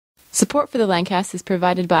Support for the Lancast is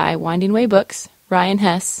provided by Winding Way Books, Ryan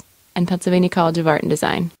Hess, and Pennsylvania College of Art and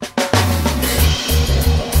Design.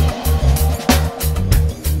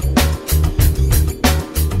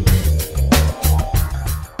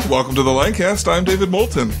 Welcome to the Lancast. I'm David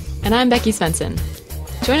Moulton. And I'm Becky Svensson.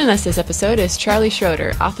 Joining us this episode is Charlie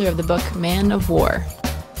Schroeder, author of the book Man of War.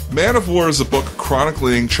 Man of War is a book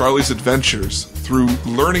chronicling Charlie's adventures through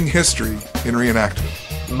learning history in reenactment.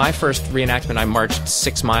 My first reenactment, I marched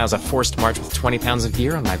 6 miles, a forced march with 20 pounds of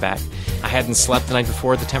gear on my back. I hadn't slept the night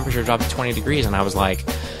before, the temperature dropped to 20 degrees, and I was like,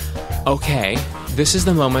 okay, this is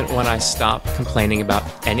the moment when I stop complaining about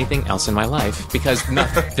anything else in my life, because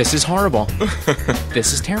this is horrible.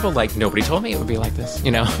 This is terrible. Like, nobody told me it would be like this,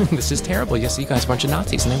 you know? This is terrible. Yes, you guys are a bunch of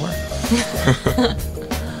Nazis, and they were.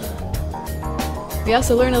 We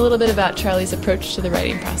also learn a little bit about Charlie's approach to the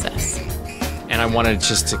writing process. And I wanted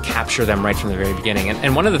just to capture them right from the very beginning.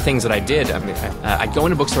 And one of the things that I did, I'd go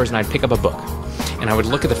into bookstores and I'd pick up a book. And I would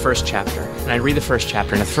look at the first chapter, and I'd read the first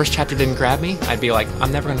chapter, and if the first chapter didn't grab me, I'd be like,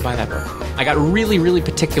 I'm never going to buy that book. I got really, really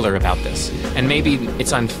particular about this. And maybe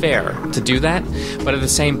it's unfair to do that, but at the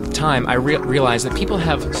same time, I realized that people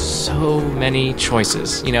have so many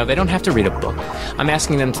choices. You know, they don't have to read a book. I'm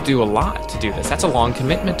asking them to do a lot to do this. That's a long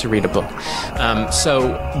commitment to read a book.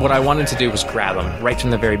 So what I wanted to do was grab them right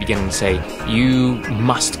from the very beginning and say, you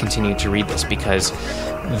must continue to read this, because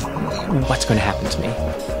what's going to happen to me?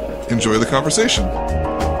 Enjoy the conversation.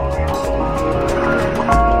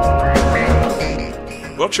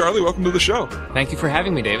 Well, Charlie, welcome to the show. Thank you for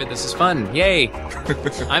having me, David. This is fun. Yay.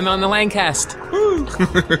 I'm on the Lancast.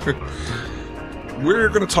 We're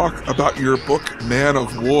going to talk about your book, Man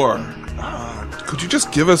of War. Could you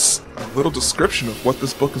just give us a little description of what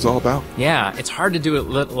this book is all about? Yeah, it's hard to do a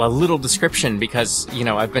little description because, you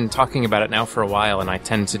know, I've been talking about it now for a while and I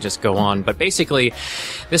tend to just go on. But basically,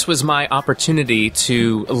 this was my opportunity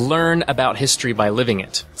to learn about history by living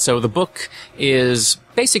it. So the book is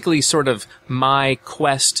basically sort of my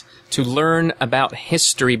quest to learn about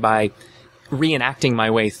history by reenacting my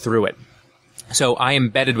way through it. So I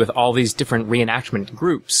embedded with all these different reenactment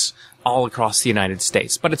groups all across the United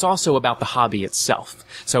States. But it's also about the hobby itself.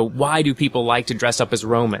 So why do people like to dress up as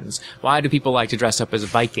Romans? Why do people like to dress up as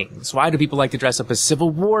Vikings? Why do people like to dress up as Civil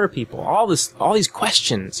War people? All these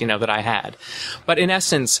questions, you know, that I had. But in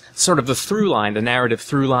essence, sort of the through line, the narrative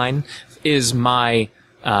through line is my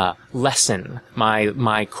lesson,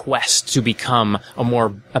 my quest to become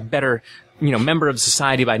a better, you know, member of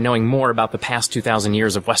society by knowing more about the past 2,000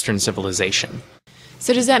 years of Western civilization.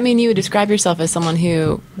 So does that mean you would describe yourself as someone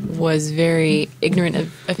who was very ignorant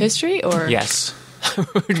of history, or? Yes. I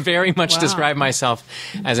would very much describe myself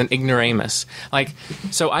as an ignoramus.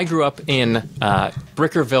 So I grew up in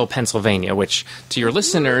Brickerville, Pennsylvania, which to your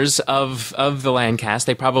listeners of the Lancast,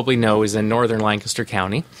 they probably know is in northern Lancaster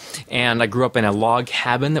County. And I grew up in a log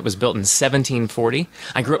cabin that was built in 1740.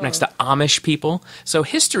 I grew up next to Amish people. So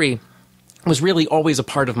history was really always a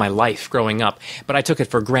part of my life growing up, but I took it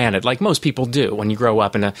for granted, like most people do when you grow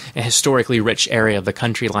up in a historically rich area of the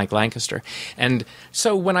country like Lancaster. And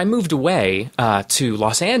so when I moved away to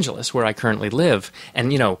Los Angeles, where I currently live,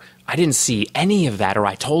 and, you know, I didn't see any of that, or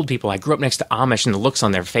I told people I grew up next to Amish, and the looks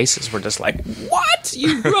on their faces were just like, what?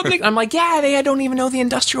 You grew up next? I'm like, yeah, they don't even know the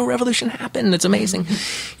Industrial Revolution happened. It's amazing.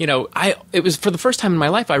 You know, it was for the first time in my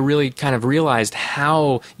life, I really kind of realized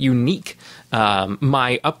how unique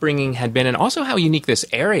my upbringing had been, and also how unique this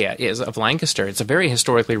area is of Lancaster. It's a very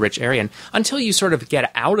historically rich area, and until you sort of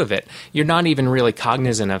get out of it, you're not even really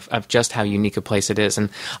cognizant of just how unique a place it is. And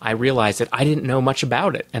I realized that I didn't know much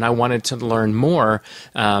about it, and I wanted to learn more,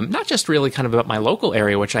 not just really kind of about my local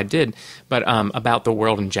area, which I did, but about the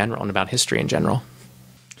world in general and about history in general.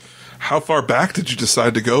 How far back did you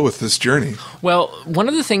decide to go with this journey? Well, one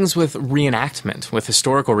of the things with reenactment, with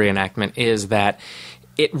historical reenactment, is that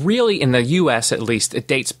it really, in the U.S. at least, it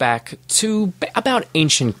dates back to about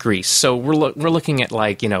ancient Greece. So we're looking at,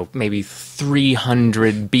 like, you know, maybe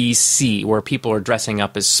 300 B.C., where people are dressing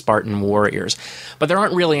up as Spartan warriors. But there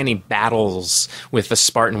aren't really any battles with the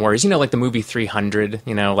Spartan warriors. You know, like the movie 300,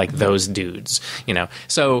 you know, like those dudes, you know.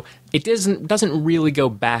 So it doesn't really go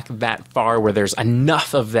back that far where there's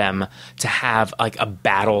enough of them to have like a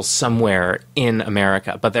battle somewhere in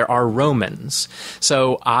America. But there are Romans.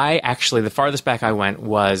 So the farthest back I went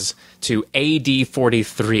was to AD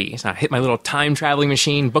 43. So I hit my little time traveling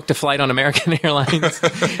machine, booked a flight on American Airlines,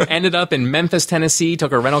 ended up in Memphis, Tennessee,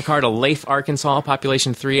 took a rental car to Leith, Arkansas,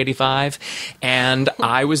 population 385, and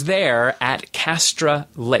I was there at Castra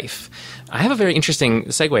Leith. I have a very interesting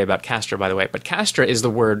segue about Castra, by the way, but Castra is the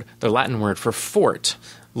Latin word for fort.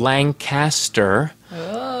 Lancaster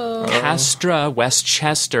Castra,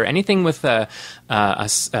 Westchester, anything with a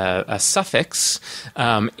suffix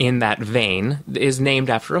in that vein is named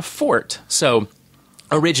after a fort. So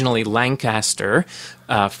originally, Lancaster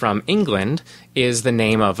from England is the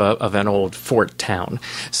name of an old fort town.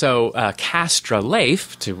 So Castra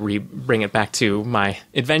Leif, to bring it back to my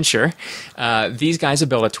adventure, these guys have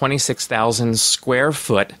built a 26,000 square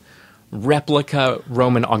foot replica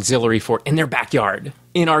Roman auxiliary fort in their backyard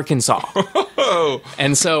in Arkansas.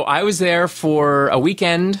 And so I was there for a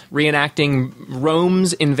weekend reenacting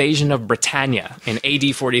Rome's invasion of Britannia in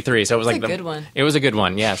AD 43. So it was That's a good one. It was a good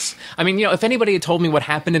one, yes. I mean, if anybody had told me what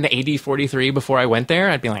happened in AD 43 before I went there,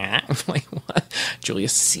 I'd be like, like what?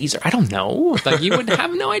 Julius Caesar? I don't know. Like, you would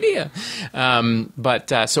have no idea.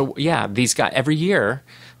 So yeah, these guys every year,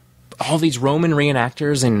 all these Roman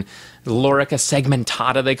reenactors and Lorica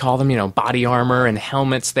segmentata, they call them, body armor and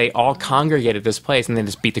helmets, they all congregate at this place and they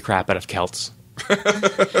just beat the crap out of Celts.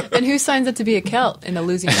 And who signs up to be a Celt in a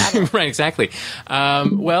losing battle? Right, exactly.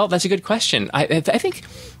 Well, that's a good question. I think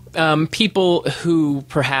people who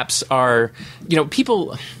perhaps are,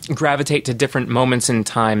 people gravitate to different moments in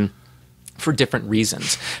time for different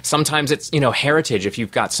reasons. Sometimes it's, heritage. If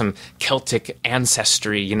you've got some Celtic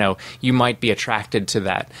ancestry, you might be attracted to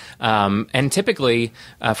that. And typically,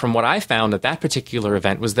 from what I found at that particular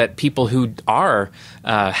event, was that people who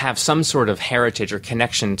have some sort of heritage or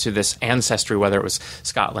connection to this ancestry, whether it was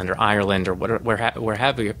Scotland or Ireland or where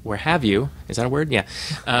have you? Is that a word? Yeah.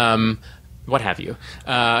 What have you?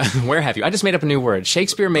 Where have you? I just made up a new word.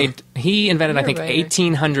 Shakespeare invented, I think,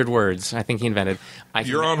 1,800 words. I think he invented.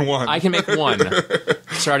 You're on one. I can make one,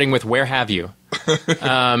 starting with where have you?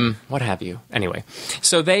 What have you? Anyway,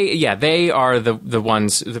 so they are the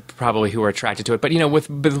ones probably who are attracted to it. But,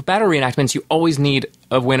 with battle reenactments, you always need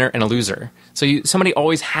a winner and a loser. So somebody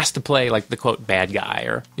always has to play, like, the, quote, bad guy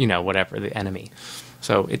or, whatever, the enemy.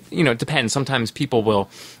 So, it depends. Sometimes people will,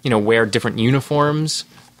 wear different uniforms.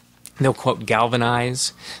 They'll, quote,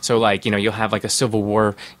 galvanize. So, like, you'll have, like, a Civil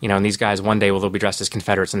War, and these guys one day they'll be dressed as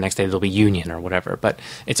Confederates and the next day they'll be Union or whatever. But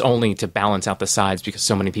it's only to balance out the sides because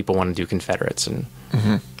so many people want to do Confederates, and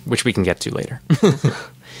which we can get to later.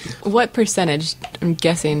 What percentage, I'm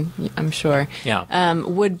guessing, I'm sure,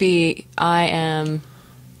 would be I am,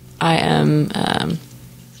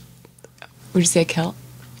 would you say Celt?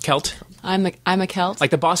 Celt? I'm a Celt.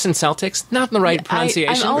 Like the Boston Celtics? Not the right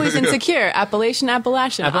pronunciation. I'm always insecure. Appalachian. I'm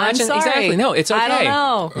sorry. Exactly. No, it's okay. I don't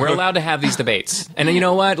know. We're allowed to have these debates. And you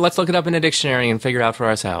know what? Let's look it up in a dictionary and figure it out for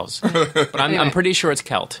ourselves. But I'm pretty sure it's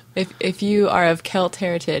Celt. If you are of Celt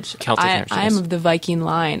heritage, I am of the Viking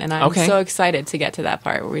line, and I'm so excited to get to that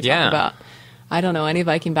part where we talk about, I don't know any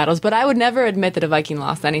Viking battles, but I would never admit that a Viking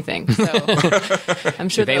lost anything. So I'm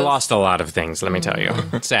sure they lost a lot of things, let me tell you,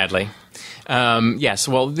 sadly. Yes,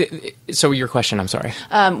 well, so your question, I'm sorry.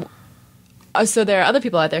 So there are other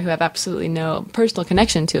people out there who have absolutely no personal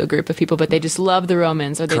connection to a group of people, but they just love the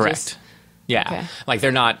Romans, or they Correct. Yeah, okay. Like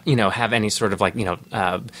they're not, have any sort of like,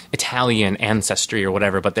 Italian ancestry or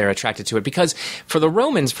whatever, but they're attracted to it because for the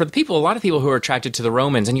Romans, for the people, a lot of people who are attracted to the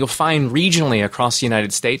Romans, and you'll find regionally across the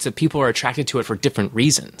United States that people are attracted to it for different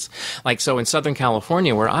reasons. Like, so in Southern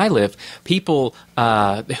California, where I live, people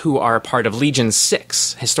who are part of Legion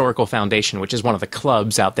 6 Historical Foundation, which is one of the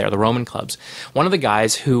clubs out there, the Roman clubs, one of the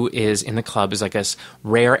guys who is in the club is like a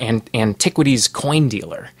rare antiquities coin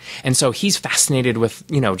dealer. And so he's fascinated with,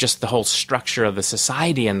 just the whole structure of the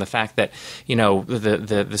society and the fact that,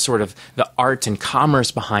 the sort of the art and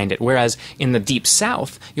commerce behind it. Whereas in the Deep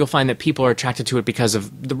South, you'll find that people are attracted to it because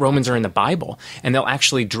of the Romans are in the Bible, and they'll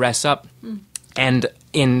actually dress up and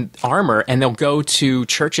in armor, and they'll go to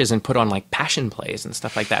churches and put on like passion plays and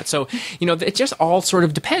stuff like that. So, it just all sort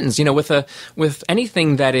of depends. With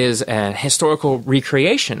anything that is a historical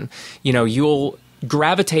recreation, you'll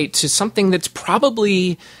gravitate to something that's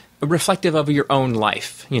probably reflective of your own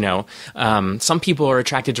life. Some people are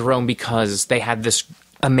attracted to Rome because they had this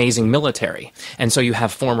amazing military. And so you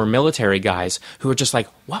have former military guys who are just like,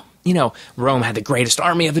 well, Rome had the greatest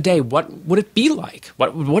army of the day. What would it be like?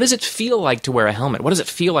 What does it feel like to wear a helmet? What does it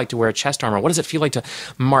feel like to wear a chest armor? What does it feel like to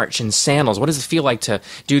march in sandals? What does it feel like to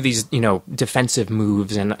do these, defensive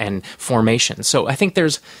moves and formations? So I think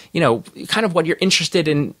there's, kind of what you're interested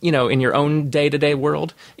in, in your own day-to-day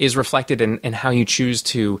world is reflected in how you choose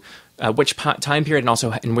to, which time period, and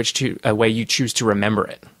also in which way you choose to remember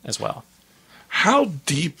it as well. How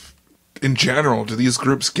deep in general, do these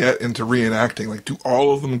groups get into reenacting? Like, do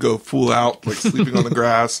all of them go full out, like sleeping on the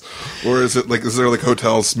grass, or is there like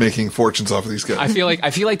hotels making fortunes off of these guys? I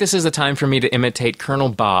feel like this is the time for me to imitate Colonel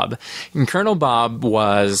Bob. And Colonel Bob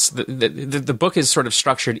was the book is sort of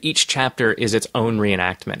structured. Each chapter is its own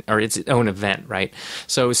reenactment or its own event, right?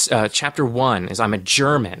 So chapter 1 is I'm a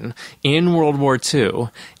German in World War II.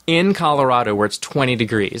 In Colorado, where it's 20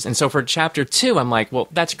 degrees. And so for chapter 2, I'm like, well,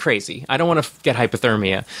 that's crazy. I don't want to get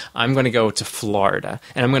hypothermia. I'm going to go to Florida,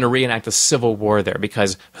 and I'm going to reenact the Civil War there,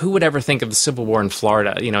 because who would ever think of the Civil War in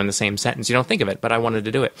Florida, in the same sentence? You don't think of it, but I wanted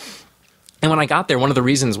to do it. And when I got there, one of the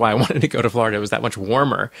reasons why I wanted to go to Florida was that much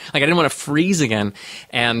warmer. Like, I didn't want to freeze again.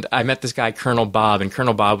 And I met this guy, Colonel Bob, and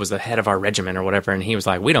Colonel Bob was the head of our regiment or whatever. And he was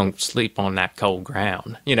like, we don't sleep on that cold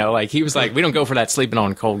ground. He was like, we don't go for that sleeping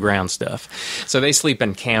on cold ground stuff. So they sleep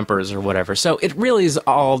in campers or whatever. So it really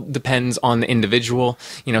all depends on the individual.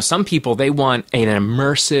 Some people, they want an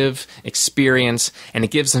immersive experience, and it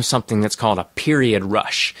gives them something that's called a period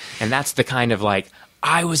rush. And that's the kind of like,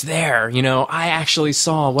 I was there, I actually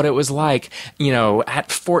saw what it was like,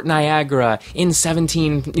 at Fort Niagara in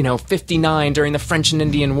 1759 during the French and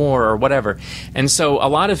Indian War or whatever. And so a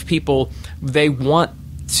lot of people, they want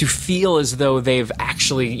to feel as though they've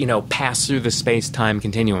actually, passed through the space-time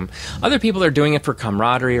continuum. Other people are doing it for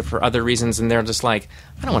camaraderie or for other reasons, and they're just like,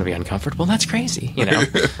 I don't want to be uncomfortable. That's crazy,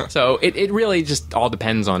 So it really just all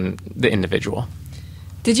depends on the individual.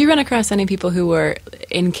 Did you run across any people who were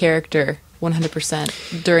in character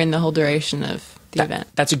 100% during the whole duration of the event?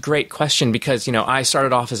 That's a great question, because, I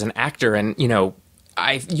started off as an actor, and,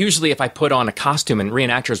 I usually, if I put on a costume, and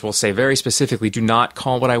reenactors will say very specifically, do not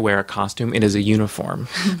call what I wear a costume, it is a uniform.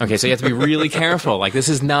 Okay, so you have to be really careful. Like, this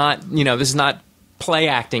is not play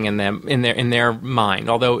acting in their mind,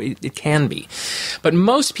 although it can be. But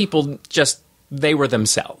most people they were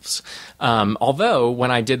themselves. Although, when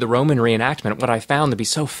I did the Roman reenactment, what I found to be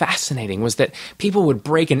so fascinating was that people would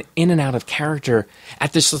break in and out of character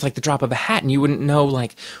at just like the drop of a hat, and you wouldn't know,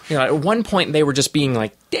 at one point they were just being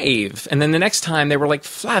like Dave, and then the next time they were like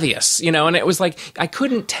Flavius, and it was like, I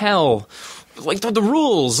couldn't tell the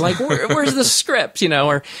rules, where's the script,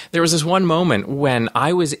 or there was this one moment when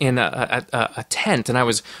I was in a tent, and I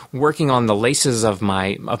was working on the laces of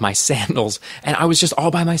my sandals, and I was just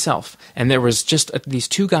all by myself, and there was just these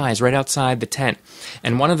two guys right outside the tent,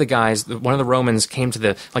 and one of the guys, one of the Romans came to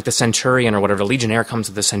the centurion or whatever, the legionnaire comes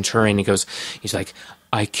to the centurion, he's like,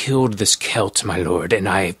 I killed this Celt, my lord, and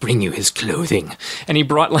I bring you his clothing. And he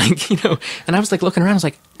brought and I was looking around, I was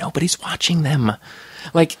like, nobody's watching them.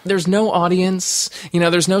 There's no audience, there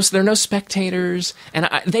are no spectators, and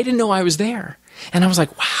they didn't know I was there. And I was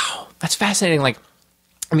like, wow, that's fascinating.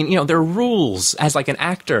 There are rules as an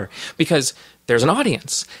actor, because there's an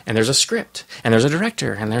audience, and there's a script, and there's a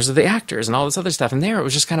director, and there's the actors, and all this other stuff. And there, it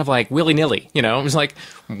was just kind of willy-nilly, it was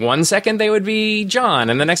 1 second they would be John,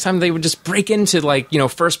 and the next time they would just break into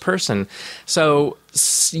first person. So,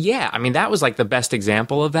 yeah, that was the best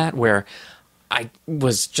example of that, where I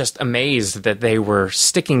was just amazed that they were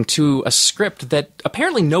sticking to a script that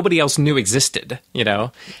apparently nobody else knew existed,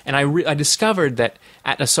 And I discovered that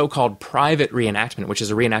at a so-called private reenactment, which is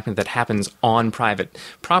a reenactment that happens on private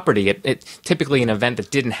property, it typically an event that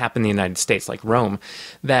didn't happen in the United States, like Rome,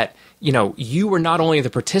 that, you were not only the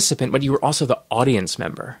participant, but you were also the audience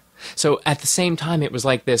member. So at the same time, it was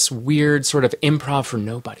like this weird sort of improv for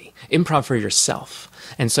nobody, improv for yourself.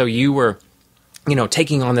 And so you were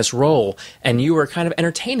taking on this role, and you were kind of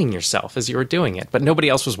entertaining yourself as you were doing it, but nobody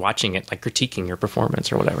else was watching it, critiquing your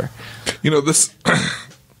performance or whatever.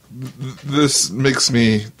 This makes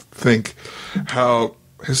me think how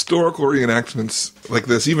historical reenactments like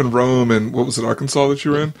this, even Rome and what was it, Arkansas that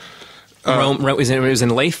you were in? Rome it was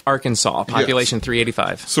in Leif, Arkansas, population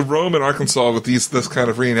 385. So Rome and Arkansas with this kind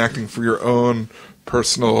of reenacting for your own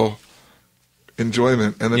personal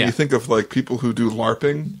enjoyment, and then you think of people who do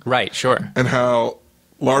LARPing, right? Sure, and how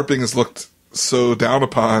LARPing is looked so down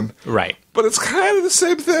upon, right? But it's kind of the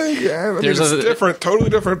same thing. Yeah, it's different, totally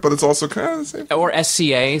different, but it's also kind of the same thing. Or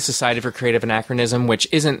SCA, Society for Creative Anachronism, which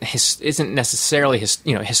isn't necessarily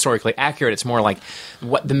historically accurate. It's more like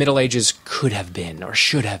what the Middle Ages could have been, or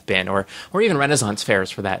should have been, or even Renaissance fairs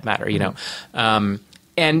for that matter.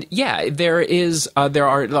 And yeah, there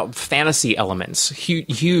are fantasy elements,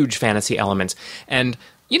 huge fantasy elements. And,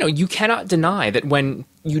 you cannot deny that when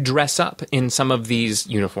you dress up in some of these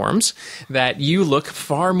uniforms, that you look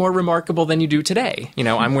far more remarkable than you do today.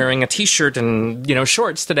 I'm wearing a T-shirt and,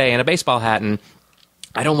 shorts today and a baseball hat, and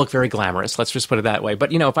I don't look very glamorous, let's just put it that way.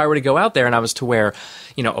 But, if I were to go out there and I was to wear,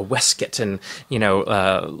 a waistcoat and,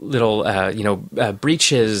 little,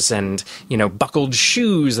 breeches and, buckled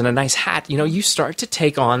shoes and a nice hat, you start to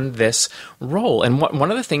take on this role. And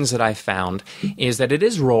one of the things that I found is that it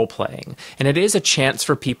is role-playing, and it is a chance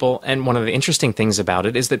for people, and one of the interesting things about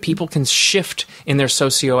it is that people can shift in their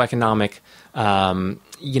socioeconomic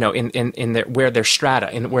in their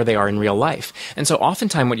strata, in where they are in real life. And so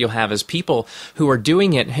oftentimes what you'll have is people who are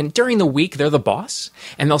doing it, and during the week, they're the boss,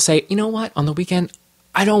 and they'll say, you know what, on the weekend,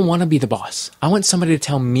 I don't want to be the boss. I want somebody to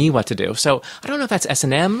tell me what to do. So I don't know if that's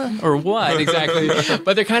S&M or what exactly,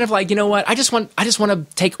 but they're kind of like, you know what? I just want to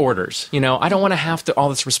take orders. I don't want to have all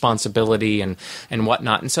this responsibility and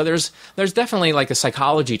whatnot. And so there's definitely like a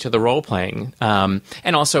psychology to the role playing, and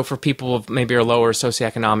also for people of maybe a lower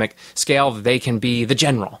socioeconomic scale, they can be the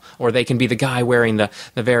general, or they can be the guy wearing the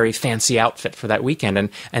very fancy outfit for that weekend,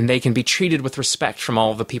 and they can be treated with respect from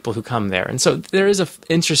all of the people who come there. And so there is a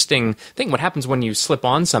interesting thing. What happens when you slip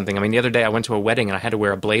on something? I mean, the other day I went to a wedding and I had to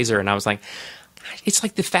wear a blazer, and I was like, it's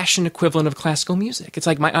like the fashion equivalent of classical music. It's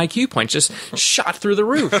like my IQ point just shot through the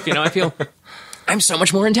roof. I feel I'm so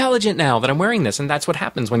much more intelligent now that I'm wearing this. And that's what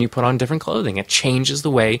happens when you put on different clothing. It changes the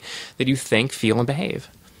way that you think, feel, and behave.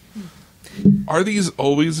 Are these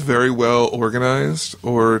always very well organized,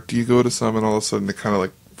 or do you go to some and all of a sudden it kind of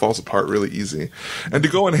like falls apart really easy? And to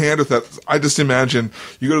go in hand with that, I just imagine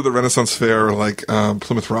you go to the Renaissance Fair or like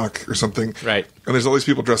Plymouth Rock or something, right? And there's all these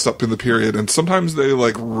people dressed up in the period, and sometimes they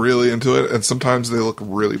like really into it, and sometimes they look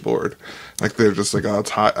really bored. Like they're just like, oh, it's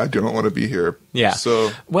hot, I do not want to be here. Yeah. So,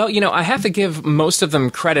 well, I have to give most of them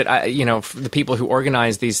credit. For the people who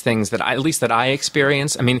organize these things at least that I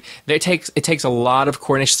experience. I mean, it takes a lot of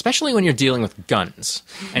coordination, especially when you're dealing with guns.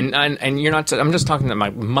 And you're not. I'm just talking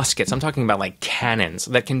about muskets. I'm talking about like cannons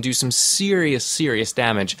that can do some serious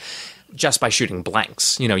damage just by shooting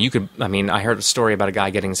blanks. I heard a story about a guy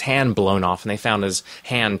getting his hand blown off, and they found his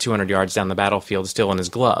hand 200 yards down the battlefield still in his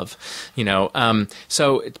glove.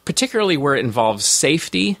 So particularly where it involves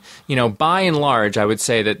safety, by and large, I would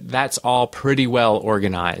say that that's all pretty well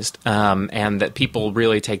organized, and that people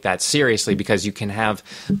really take that seriously, because you can have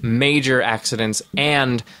major accidents,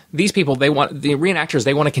 and these people, the reenactors,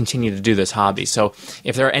 they want to continue to do this hobby. So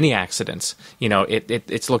if there are any accidents,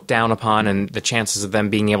 it's looked down upon, and the chances of them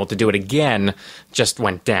being able to do it again just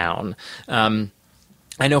went down.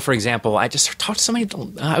 I know, for example, I just talked to somebody,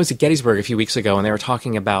 I was at Gettysburg a few weeks ago, and they were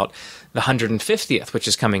talking about the 150th, which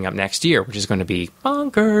is coming up next year, which is going to be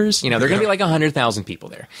bonkers. There are going to be like 100,000 people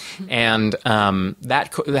there. And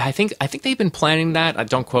I think they've been planning that.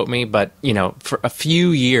 Don't quote me, but, for a few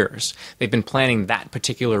years, they've been planning that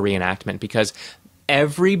particular reenactment, because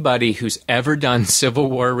everybody who's ever done Civil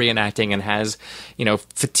War reenacting and has,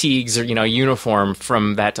 fatigues or, uniform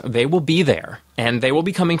from that, they will be there. And they will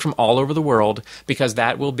be coming from all over the world, because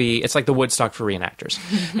it's like the Woodstock for reenactors.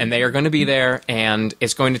 And they are going to be there, and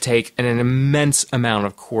it's going to take an immense amount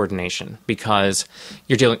of coordination, because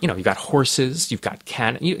you're dealing, you've got horses, you've got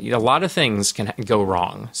a lot of things can go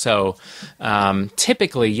wrong. So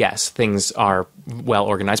typically, yes, things are well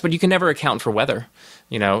organized, but you can never account for weather.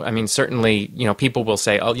 Certainly, people will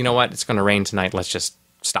say, oh, you know what, it's going to rain tonight, let's just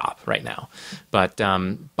stop right now. But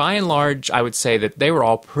by and large, I would say that they were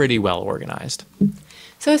all pretty well organized.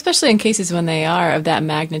 So especially in cases when they are of that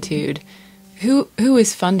magnitude, who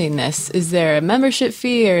is funding this? Is there a membership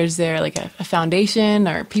fee, or is there like a foundation,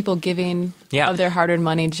 or people giving of their hard-earned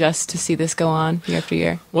money just to see this go on year after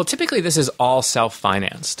year? Well, typically this is all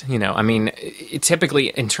self-financed. Typically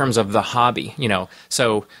in terms of the hobby,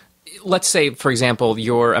 so let's say, for example,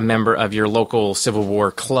 you're a member of your local Civil War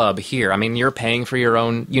club here. You're paying for your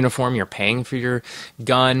own uniform, you're paying for your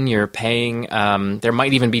gun, you're paying, there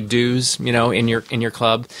might even be dues, in your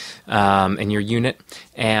club, in your unit.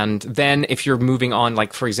 And then if you're moving on,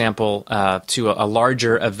 like, for example, to a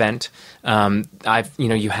larger event,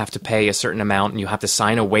 you have to pay a certain amount, and you have to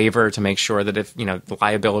sign a waiver to make sure that if,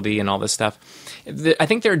 liability and all this stuff. I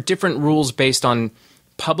think there are different rules based on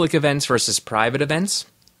public events versus private events.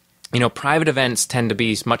 Private events tend to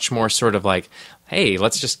be much more sort of like, hey,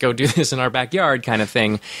 let's just go do this in our backyard kind of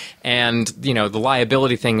thing. And, the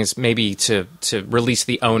liability thing is maybe to release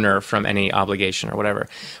the owner from any obligation or whatever.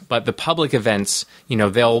 But the public events,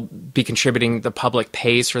 they'll be contributing, the public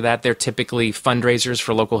pays for that. They're typically fundraisers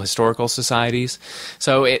for local historical societies.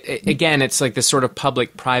 So, again, it's like this sort of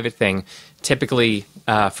public-private thing. Typically,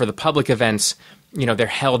 for the public events, they're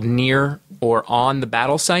held near or on the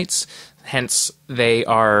battle sites. Hence, they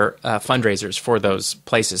are fundraisers for those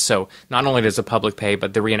places. So not only does the public pay,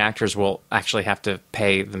 but the reenactors will actually have to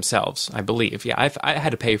pay themselves, I believe. Yeah, I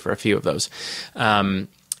had to pay for a few of those.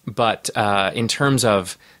 But in terms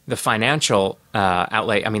of the financial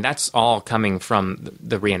outlay, I mean, that's all coming from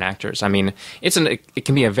the reenactors. I mean, it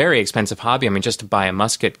can be a very expensive hobby. I mean, just to buy a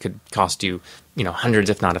musket could cost you, hundreds,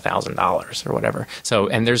 if not $1,000 or whatever. So,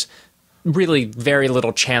 and there's really very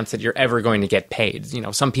little chance that you're ever going to get paid.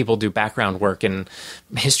 Some people do background work in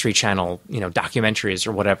History Channel, documentaries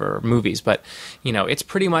or whatever, or movies, but, it's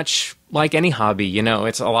pretty much like any hobby,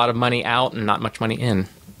 it's a lot of money out and not much money in.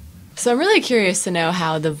 So I'm really curious to know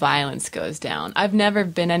how the violence goes down. I've never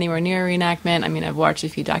been anywhere near a reenactment. I mean, I've watched a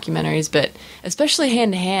few documentaries, but especially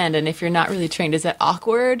hand-to-hand, and if you're not really trained, is that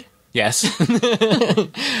awkward? Yes.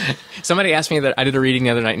 Somebody asked me that. I did a reading the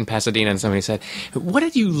other night in Pasadena, and somebody said, "What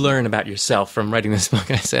did you learn about yourself from writing this book?"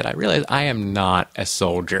 And I said, "I realized I am not a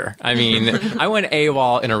soldier. I mean, I went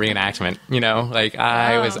AWOL in a reenactment.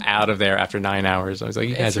 I was out of there after 9 hours. I was like,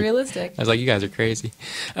 you guys are realistic. I was like, you guys are crazy."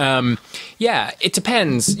 Yeah, it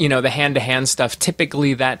depends. The hand-to-hand stuff.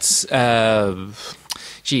 Typically, that's. I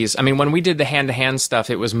mean, when we did the hand-to-hand stuff,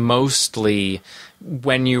 it was mostly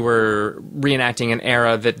when you were reenacting an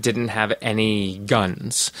era that didn't have any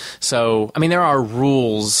guns. So, I mean, there are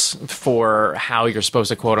rules for how you're supposed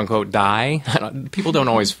to quote-unquote die. People don't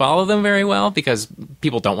always follow them very well because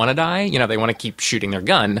people don't want to die. They want to keep shooting their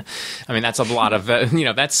gun. I mean, that's a lot of,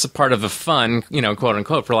 that's part of the fun,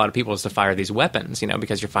 quote-unquote, for a lot of people is to fire these weapons,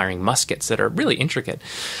 because you're firing muskets that are really intricate.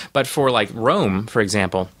 But for, Rome, for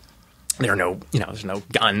example, there are no, there's no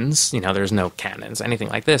guns, there's no cannons, anything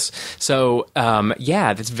like this. So,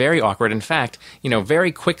 that's very awkward. In fact,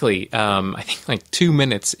 very quickly, I think 2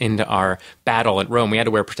 minutes into our battle at Rome, we had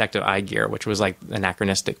to wear protective eye gear, which was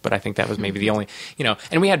anachronistic, but I think that was maybe the only,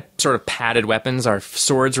 and we had sort of padded weapons. Our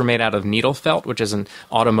swords were made out of needle felt, which is an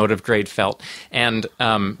automotive grade felt. And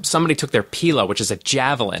somebody took their pila, which is a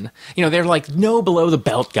javelin. They're no below the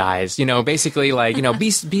belt guys, basically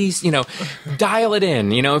be, dial it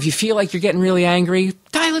in. If you feel like you're getting really angry,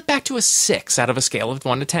 dial it back to a 6 out of a scale of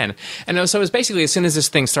 1 to 10. And so it's basically, as soon as this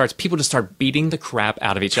thing starts, people just start beating the crap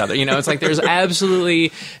out of each other. It's there's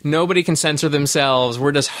absolutely nobody can censor themselves.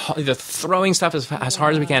 We're just throwing stuff as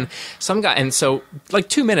hard as we can. Some guy, and so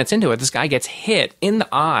 2 minutes into it, this guy gets hit in the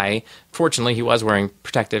eye. Fortunately, he was wearing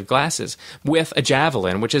protective glasses with a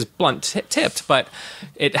javelin, which is blunt tipped, but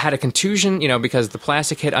it had a contusion, because the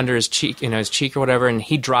plastic hit under his cheek, his cheek or whatever, and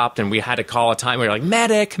he dropped, and we had to call a time. We were like,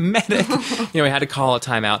 medic. We had to call a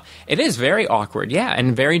timeout. It is very awkward, yeah,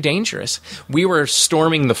 and very dangerous. We were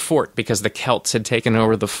storming the fort because the Celts had taken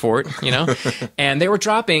over the fort, and they were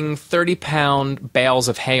dropping 30-pound bales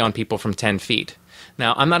of hay on people from 10 feet.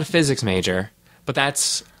 Now, I'm not a physics major, but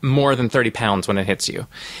that's more than 30 pounds when it hits you.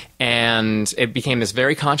 And it became this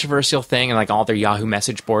very controversial thing, and all their Yahoo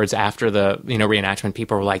message boards after the reenactment,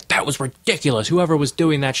 people were like, that was ridiculous. Whoever was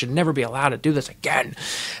doing that should never be allowed to do this again.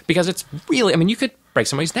 Because it's really, I mean, you could break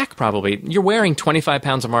somebody's neck probably. You're wearing 25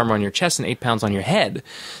 pounds of armor on your chest and 8 pounds on your head.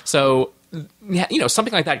 So,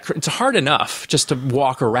 something like that, it's hard enough just to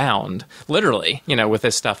walk around, literally, with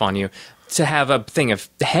this stuff on you. To have a thing of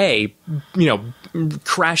hay,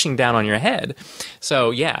 crashing down on your head.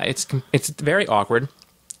 So, yeah, it's very awkward.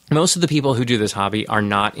 Most of the people who do this hobby are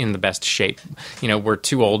not in the best shape. We're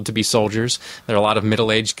too old to be soldiers. There are a lot of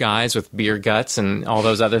middle-aged guys with beer guts and all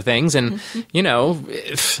those other things. And,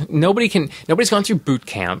 nobody's gone through boot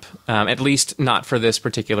camp, at least not for this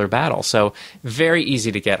particular battle. So very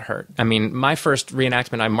easy to get hurt. I mean, my first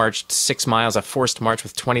reenactment, I marched 6 miles, a forced march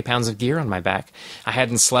with 20 pounds of gear on my back. I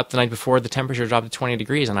hadn't slept the night before. The temperature dropped to 20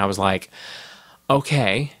 degrees. And I was like,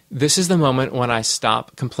 okay, this is the moment when I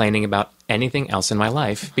stop complaining about anything else in my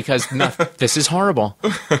life, because this is horrible.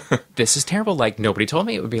 This is terrible. Nobody told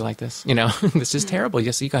me it would be like this. This is terrible.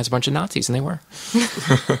 Yes, you guys are a bunch of Nazis, and they were.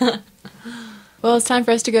 Well, it's time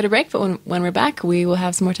for us to go to break, but when we're back, we will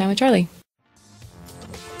have some more time with Charlie.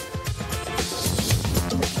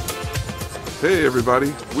 Hey,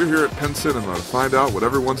 everybody. We're here at Penn Cinema to find out what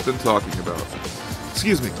everyone's been talking about.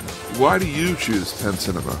 Excuse me, why do you choose Penn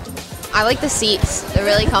Cinema? I like the seats. They're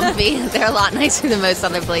really comfy. They're a lot nicer than most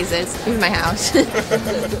other places. This is my house.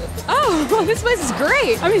 Oh, this place is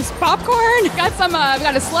great. I mean, it's popcorn. Got some, we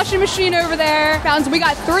got a slushy machine over there. We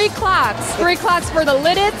got 3 clocks. 3 clocks for the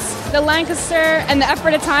Lidditz, the Lancaster, and the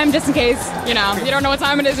effort of time, just in case, you don't know what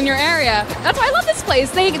time it is in your area. That's why I love this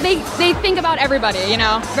place. They think about everybody,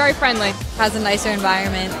 very friendly. Has a nicer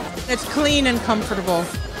environment. It's clean and comfortable.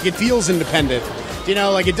 It feels independent.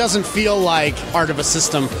 It doesn't feel like part of a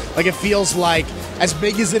system. It feels like as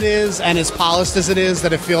big as it is and as polished as it is,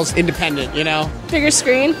 that it feels independent, Bigger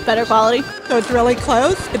screen, better quality. So it's really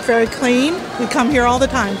close. It's very clean. We come here all the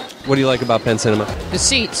time. What do you like about Penn Cinema? The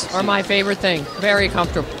seats are my favorite thing. Very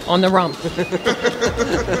comfortable. On the rump. 3D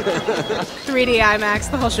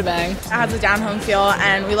IMAX, the whole shebang. It has a down-home feel,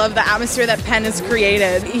 and we love the atmosphere that Penn has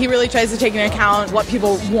created. He really tries to take into account what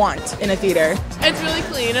people want in a theater. It's really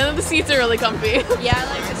clean, and the seats are really comfy. Yeah,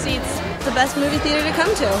 I like the seats. It's the best movie theater to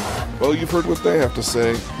come to. Well, you've heard what they have to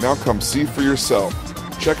say. Now come see for yourself.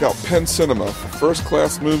 Check out Penn Cinema for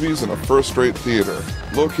first-class movies in a first-rate theater.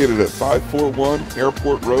 Located at 541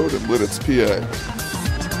 Airport Road in Lidditz, PA.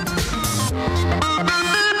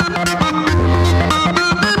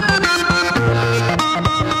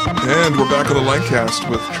 And we're back on the Lancast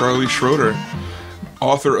with Charlie Schroeder,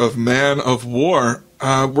 author of Man of War.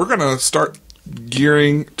 We're going to start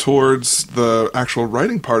gearing towards the actual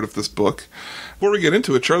writing part of this book. Before we get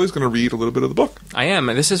into it, Charlie's going to read a little bit of the book. I am.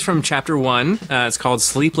 This is from Chapter 1. It's called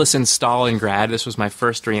Sleepless in Stalingrad. This was my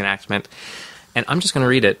first reenactment. And I'm just going to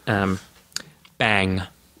read it. Bang.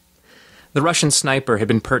 The Russian sniper had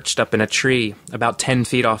been perched up in a tree, about 10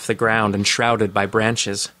 feet off the ground and shrouded by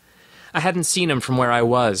branches. I hadn't seen him from where I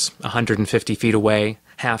was, 150 feet away,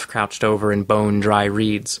 half crouched over in bone-dry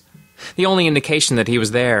reeds. The only indication that he was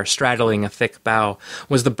there, straddling a thick bough,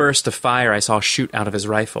 was the burst of fire I saw shoot out of his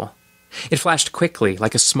rifle. It flashed quickly,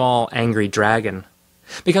 like a small, angry dragon.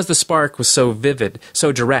 Because the spark was so vivid,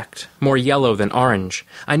 so direct, more yellow than orange,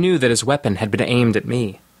 I knew that his weapon had been aimed at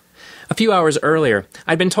me. A few hours earlier,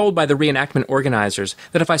 I'd been told by the reenactment organizers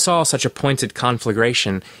that if I saw such a pointed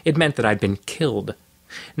conflagration, it meant that I'd been killed.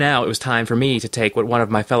 Now it was time for me to take what one of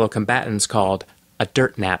my fellow combatants called a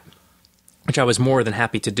dirt nap, which I was more than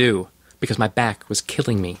happy to do, because my back was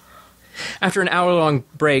killing me. After an hour-long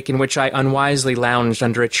break in which I unwisely lounged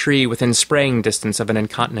under a tree within spraying distance of an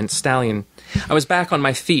incontinent stallion, I was back on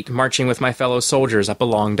my feet marching with my fellow soldiers up a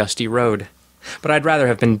long dusty road. But I'd rather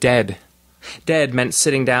have been dead. Dead meant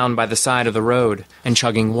sitting down by the side of the road and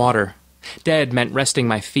chugging water. Dead meant resting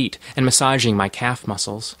my feet and massaging my calf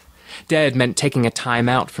muscles. Dead meant taking a time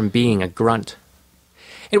out from being a grunt.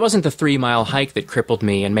 It wasn't the 3-mile hike that crippled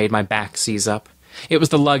me and made my back seize up. It was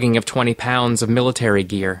the lugging of 20 pounds of military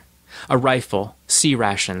gear. A rifle, sea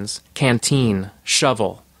rations, canteen,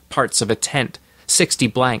 shovel, parts of a tent, 60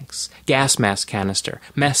 blanks, gas mask canister,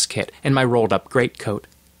 mess kit, and my rolled-up greatcoat.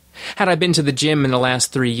 Had I been to the gym in the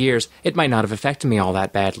last 3 years, it might not have affected me all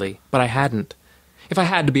that badly, but I hadn't. If I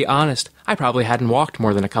had to be honest, I probably hadn't walked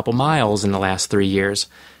more than a couple miles in the last 3 years.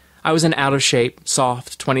 I was an out-of-shape,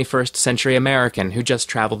 soft, 21st century American who just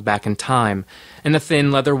traveled back in time, and the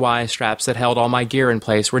thin leather Y-straps that held all my gear in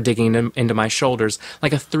place were digging into my shoulders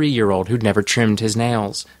like a 3-year-old who'd never trimmed his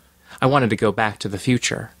nails. I wanted to go back to the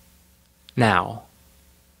future. Now.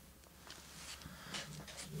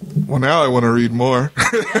 Well, now I want to read more. Yeah,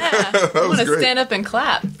 I want to stand up and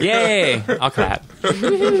clap. Yay! I'll clap.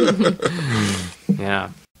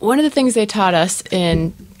 Yeah. One of the things they taught us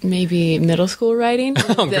in maybe middle school writing.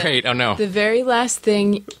 Oh, great. Oh, no. The very last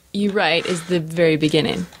thing you write is the very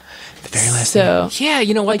beginning. The very last thing. Yeah,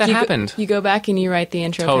 you know what, like that happened. You go back and you write the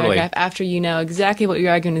intro paragraph after you know exactly what your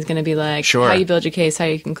argument is going to be like, sure. How you build your case, how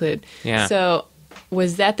you conclude. Yeah. So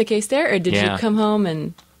was that the case there, or did you come home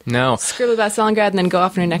and... No. Scribble about Stalingrad and then go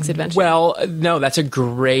off on your next adventure? Well, no, that's a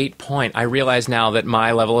great point. I realize now that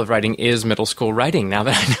my level of writing is middle school writing, now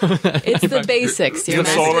that I know that. It's the basics.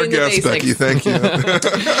 That's all our guess, Becky. Thank you.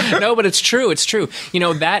 No, but it's true. It's true. You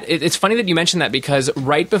know, it's funny that you mentioned that, because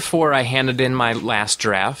right before I handed in my last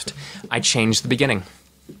draft, I changed the beginning.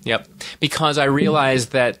 Yep. Because I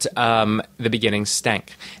realized that the beginning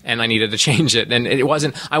stank, and I needed to change it. And it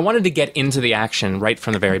wasn't... I wanted to get into the action right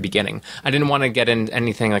from the very beginning. I didn't want to get in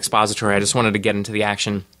anything expository. I just wanted to get into the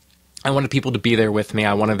action. I wanted people to be there with me.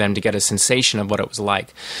 I wanted them to get a sensation of what it was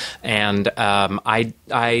like. And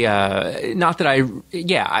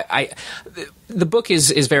the book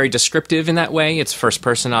is very descriptive in that way. It's first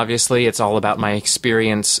person, obviously. It's all about my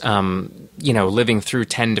experience, living through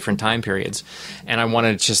 10 different time periods. And I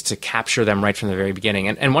wanted just to capture them right from the very beginning.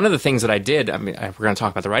 And one of the things that I did, I mean, we're going to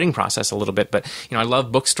talk about the writing process a little bit, but, I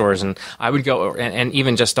love bookstores, and I would go, and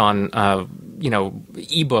even just on,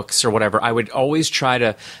 ebooks or whatever, I would always try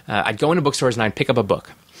to, I'd go into bookstores and I'd pick up a book.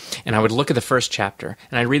 And I would look at the first chapter,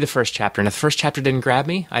 and I'd read the first chapter, and if the first chapter didn't grab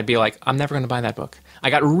me, I'd be like, I'm never going to buy that book. I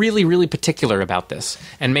got really, really particular about this,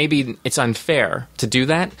 and maybe it's unfair to do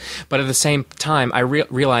that, but at the same time, I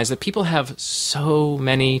realized that people have so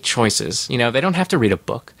many choices. They don't have to read a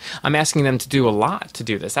book. I'm asking them to do a lot to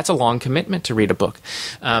do this. That's a long commitment to read a book.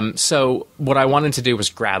 So what I wanted to do was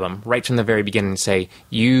grab them right from the very beginning and say,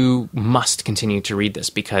 you must continue to read this,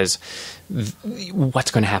 because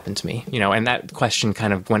what's going to happen to me? And that question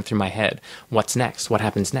kind of went going through my head. What's next? What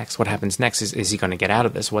happens next? What happens next? Is he going to get out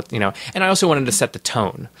of this? What, and I also wanted to set the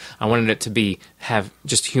tone. I wanted it to have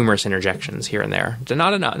just humorous interjections here and there.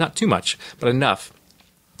 Not too much, but enough.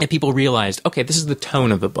 And people realized, okay, this is the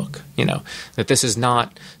tone of the book, that this is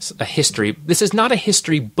not a history. This is not a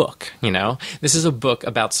history book, This is a book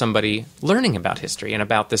about somebody learning about history and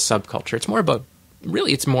about this subculture. It's more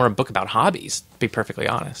a book about hobbies, to be perfectly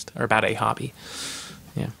honest, or about a hobby.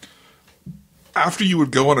 Yeah. After you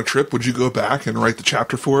would go on a trip, would you go back and write the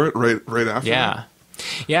chapter for it right after? Yeah.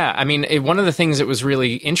 Yeah, I mean, one of the things that was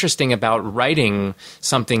really interesting about writing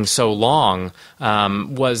something so long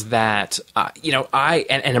was that, and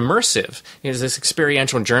immersive is this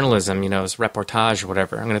experiential journalism, this reportage or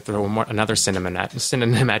whatever. I'm going to throw another synonym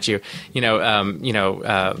at you.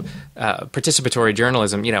 Participatory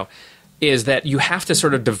journalism, is that you have to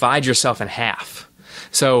sort of divide yourself in half.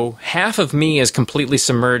 So half of me is completely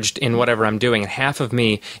submerged in whatever I'm doing, and half of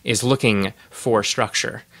me is looking for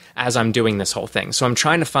structure as I'm doing this whole thing. So I'm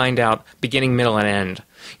trying to find out beginning, middle, and end,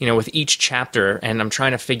 with each chapter, and I'm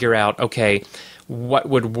trying to figure out, okay, what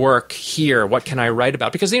would work here? What can I write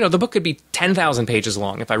about? Because, the book could be 10,000 pages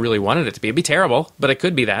long if I really wanted it to be. It'd be terrible, but it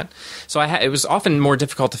could be that. So it was often more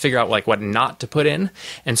difficult to figure out, what not to put in.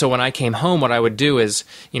 And so when I came home, what I would do is,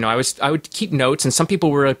 I would keep notes, and some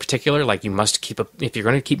people were particular, like, you must keep if you're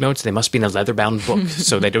going to keep notes, they must be in a leather-bound book,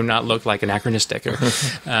 so they do not look like anachronistic.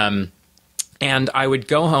 And I would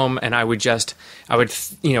go home and I would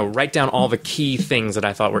write down all the key things that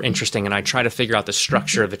I thought were interesting, and I'd try to figure out the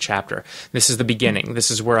structure of the chapter. This is the beginning.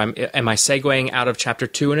 This is where am I segueing out of chapter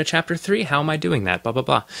 2 into chapter 3? How am I doing that? Blah, blah,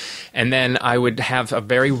 blah. And then I would have a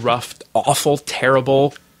very rough, awful,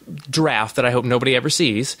 terrible draft that I hope nobody ever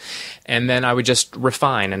sees, and then I would just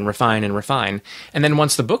refine and refine and refine. And then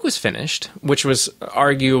once the book was finished, which was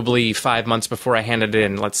arguably 5 months before I handed it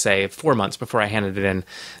in, let's say 4 months before I handed it in,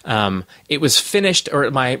 it was finished,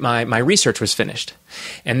 or my research was finished.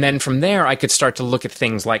 And then from there, I could start to look at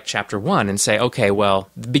things like chapter 1 and say, okay, well,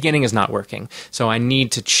 the beginning is not working, so I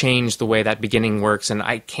need to change the way that beginning works, and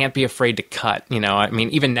I can't be afraid to cut. I mean,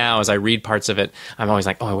 even now, as I read parts of it, I'm always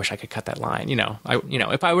like, oh, I wish I could cut that line.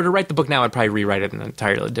 If I were to write the book now, I'd probably rewrite it in an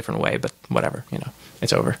entirely different way, but whatever,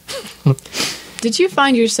 it's over. Did you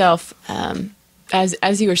find yourself,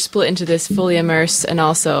 as you were split into this fully immerse and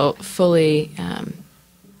also fully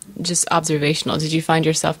just observational, did you find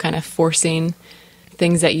yourself kind of forcing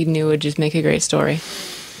things that you knew would just make a great story?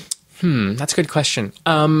 That's a good question.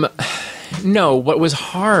 No, what was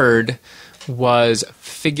hard was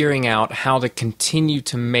figuring out how to continue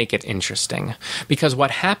to make it interesting. Because what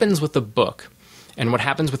happens with the book and what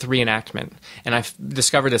happens with reenactment, and I've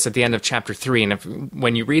discovered this at the end of chapter 3, and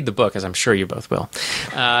when you read the book, as I'm sure you both will,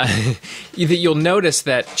 you'll notice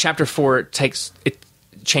that chapter 4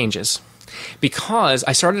 changes. Because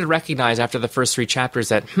I started to recognize after the first 3 chapters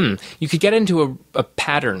that, you could get into a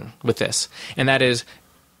pattern with this, and that is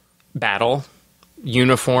battle,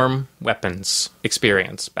 uniform, weapons,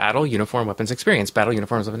 experience. Battle, uniform, weapons, experience. Battle,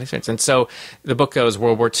 uniforms, weapons, experience. And so the book goes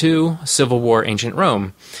World War II, Civil War, Ancient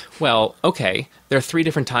Rome. Well, okay, there are 3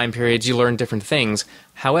 different time periods. You learn different things.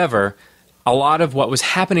 However, a lot of what was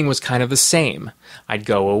happening was kind of the same. I'd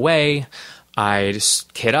go away, I'd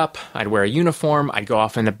kit up, I'd wear a uniform, I'd go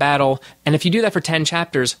off into battle, and if you do that for 10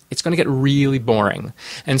 chapters, it's going to get really boring.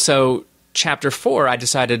 And so chapter 4, I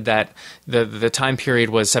decided that the time period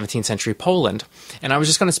was 17th century Poland, and I was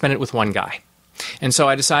just going to spend it with one guy. And so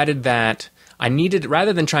I decided that I needed,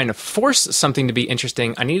 rather than trying to force something to be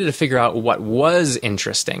interesting, I needed to figure out what was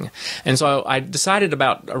interesting. And so I decided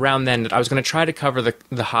around then that I was going to try to cover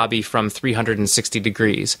the hobby from 360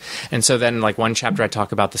 degrees. And so then, like, one chapter I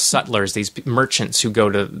talk about the sutlers, these merchants who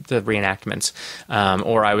go to the reenactments,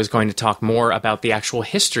 or I was going to talk more about the actual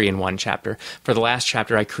history in one chapter. For the last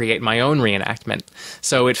chapter, I create my own reenactment.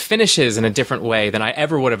 So it finishes in a different way than I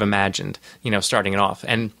ever would have imagined, starting it off.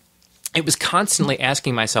 And it was constantly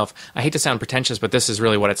asking myself, I hate to sound pretentious, but this is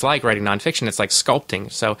really what it's like writing nonfiction. It's like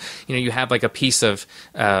sculpting. So, you have like a piece of,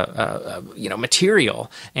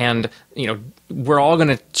 material, and, we're all going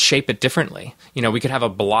to shape it differently. We could have a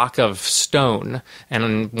block of stone,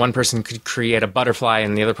 and one person could create a butterfly,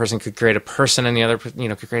 and the other person could create a person, and the other,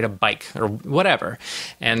 could create a bike or whatever.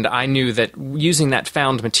 And I knew that using that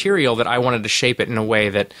found material, that I wanted to shape it in a way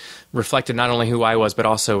that reflected not only who I was, but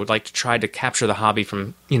also like tried to capture the hobby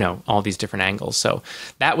from, all these different angles. So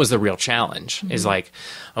that was the real challenge, is like,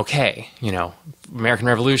 okay, American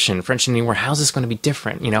Revolution, French Indian War, how's this going to be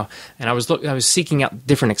different, And I was seeking out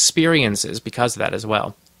different experiences because of that as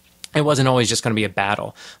well. It wasn't always just going to be a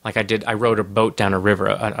battle. Like I rowed a boat down a river,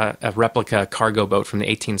 a replica cargo boat from the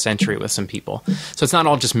 18th century with some people. So it's not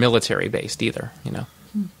all just military based either,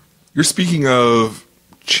 You're speaking of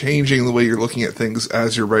changing the way you're looking at things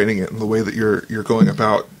as you're writing it and the way that you're going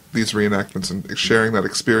about these reenactments and sharing that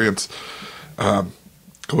experience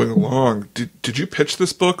going along. Did you pitch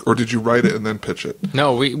this book, or did you write it and then pitch it?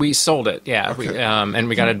 No, we sold it, yeah. Okay. And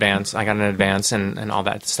we got advance. I got an advance and all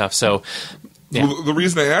that stuff. So, yeah. Well, the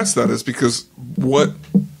reason I asked that is because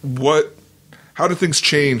how did things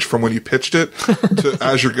change from when you pitched it to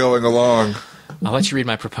as you're going along? I'll let you read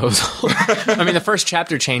my proposal. I mean, the first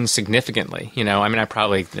chapter changed significantly. I mean,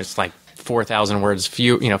 there's like 4,000 words,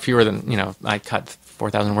 fewer than, I cut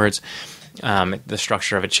 4,000 words. The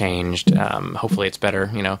structure of it changed. Hopefully it's better,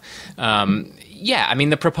 Yeah, I mean,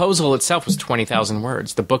 the proposal itself was 20,000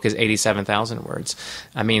 words. The book is 87,000 words.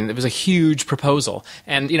 I mean, it was a huge proposal.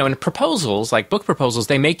 And, in proposals, like book proposals,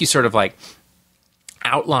 they make you sort of like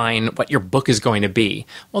outline what your book is going to be.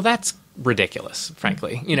 Well, that's ridiculous,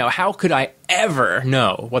 frankly. How could I ever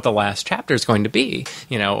know what the last chapter is going to be?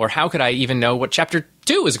 Or how could I even know what chapter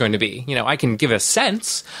 2 is going to be? I can give a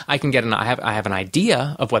sense. I have an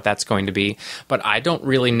idea of what that's going to be, but I don't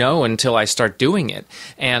really know until I start doing it.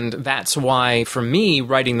 And that's why, for me,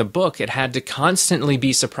 writing the book, it had to constantly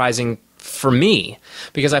be surprising for me,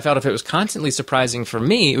 because I felt if it was constantly surprising for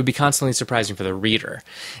me, it would be constantly surprising for the reader.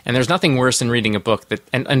 And there's nothing worse than reading a book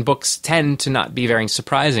and books tend to not be very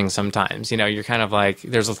surprising sometimes. You're kind of like,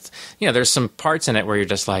 there's some parts in it where you're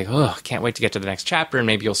just like, oh, can't wait to get to the next chapter, and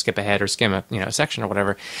maybe you'll skip ahead or skim a section or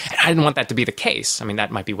whatever. And I didn't want that to be the case. I mean,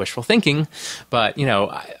 that might be wishful thinking, but,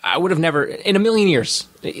 I would have never, in a million years,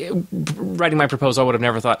 writing my proposal, I would have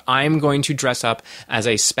never thought, I'm going to dress up as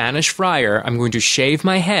a Spanish friar. I'm going to shave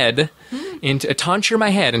my head, tonsure my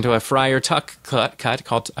head into a friar tuck cut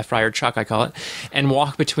called a friar chuck, I call it, and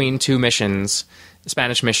walk between two missions,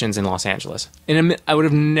 Spanish missions in Los Angeles. I would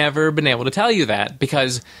have never been able to tell you that,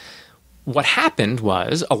 because what happened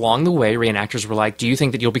was, along the way, reenactors were like, do you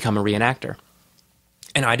think that you'll become a reenactor?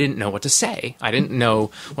 And I didn't know what to say. I didn't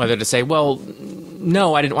know whether to say, well,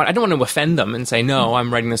 no, I don't want to offend them and say, no,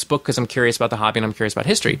 I'm writing this book because I'm curious about the hobby and I'm curious about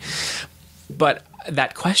history. But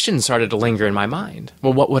that question started to linger in my mind.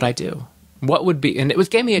 Well, what would I do? What would be, and it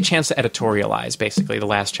gave me a chance to editorialize, basically, the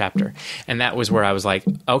last chapter. And that was where I was like,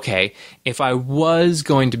 okay, if I was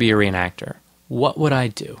going to be a reenactor, what would I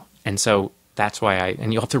do? And so that's why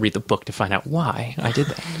and you'll have to read the book to find out why I did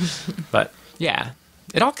that. But yeah,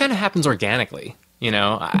 it all kind of happens organically.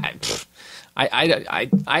 I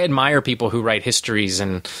admire people who write histories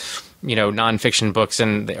and, nonfiction books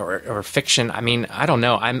or fiction. I mean, I don't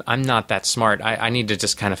know. I'm not that smart. I need to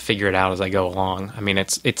just kind of figure it out as I go along. I mean,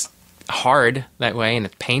 it's hard that way and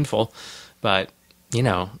it's painful, but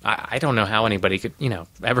I don't know how anybody could,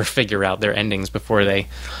 ever figure out their endings before they,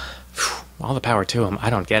 all the power to them.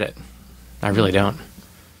 I don't get it. I really don't.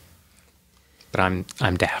 But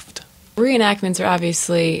I'm daft. Reenactments are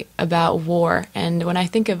obviously about war, and when I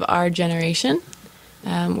think of our generation,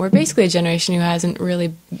 we're basically a generation who hasn't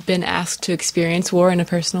really been asked to experience war in a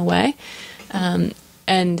personal way.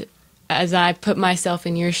 And as I put myself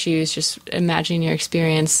in your shoes, just imagining your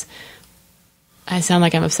experience, I sound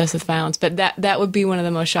like I'm obsessed with violence, but that would be one of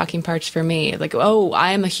the most shocking parts for me. Like, oh,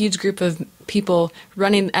 I am a huge group of people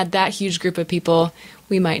running at that huge group of people.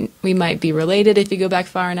 We might be related if you go back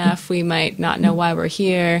far enough. We might not know why we're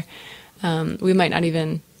here. We might not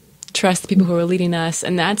even trust the people who are leading us,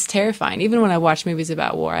 and that's terrifying. Even when I watch movies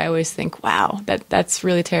about war, I always think, wow, that's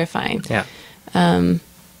really terrifying. Yeah.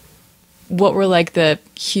 What were like the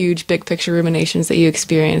huge big picture ruminations that you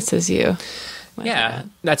experienced as you went through that?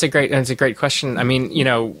 That's a great question. I mean,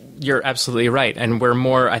 you're absolutely right, and we're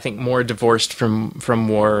more divorced from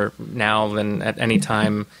war now than at any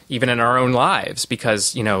time, even in our own lives,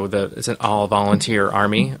 because it's an all volunteer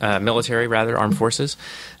army, military rather, armed forces.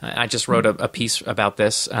 I just wrote a piece about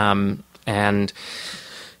this, and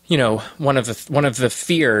one of the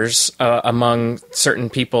fears among certain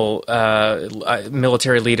people,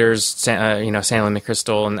 military leaders, Stanley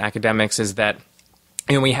McChrystal, and academics, is that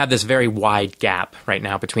we have this very wide gap right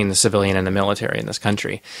now between the civilian and the military in this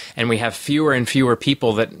country. And we have fewer and fewer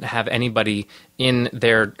people that have anybody in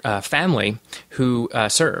their family who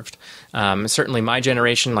served. Certainly my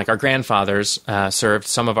generation, like our grandfathers served,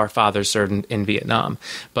 some of our fathers served in Vietnam.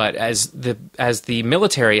 But as the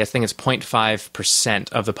military, I think it's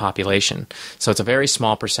 0.5% of the population. So it's a very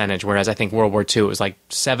small percentage, whereas I think World War II, it was like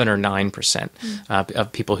 7 or 9%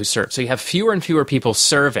 of people who served. So you have fewer and fewer people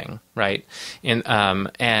serving, right?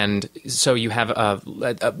 And so you have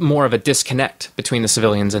a more of a disconnect between the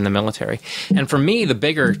civilians and the military. And for me, the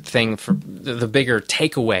bigger thing, the bigger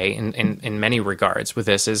takeaway in many regards with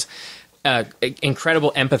this is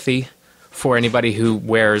incredible empathy for anybody who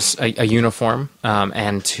wears a uniform,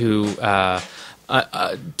 and to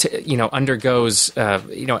undergoes,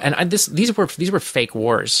 and these were fake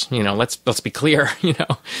wars. Let's be clear.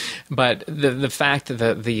 But the fact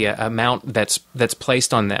that the amount that's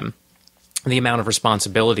placed on them, the amount of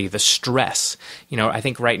responsibility, the stress. I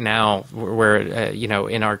think right now we're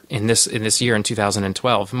in this year in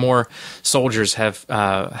 2012, more soldiers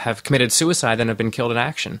have committed suicide than have been killed in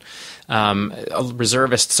action.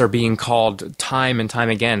 Reservists are being called time and time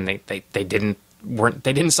again. They didn't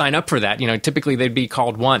sign up for that. Typically they'd be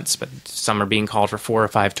called once, but some are being called for 4 or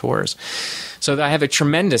 5 tours. So I have a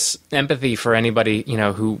tremendous empathy for anybody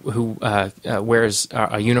who wears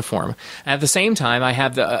a uniform. At the same time, I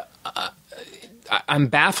have I'm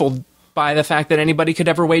baffled by the fact that anybody could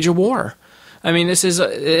ever wage a war. I mean, it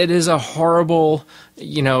is a horrible.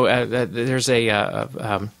 There's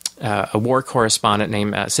a war correspondent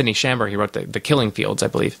named Sidney Chambers. He wrote the Killing Fields, I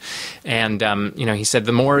believe, and he said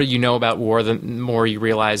the more you know about war, the more you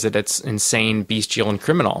realize that it's insane, bestial, and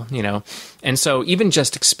criminal. And so even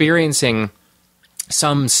just experiencing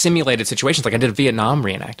some simulated situations, like I did a Vietnam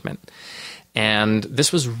reenactment. And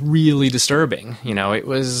this was really disturbing. It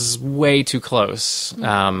was way too close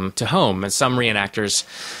to home. As some reenactors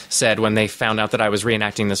said when they found out that I was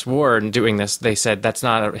reenacting this war and doing this, they said, that's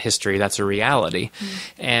not a history, that's a reality.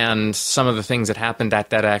 And some of the things that happened at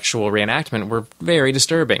that actual reenactment were very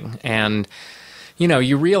disturbing. And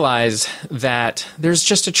you realize that there's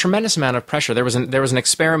just a tremendous amount of pressure. There was an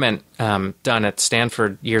experiment done at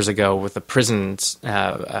Stanford years ago with the prisons.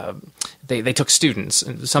 They took students.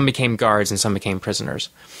 Some became guards and some became prisoners.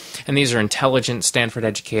 And these are intelligent,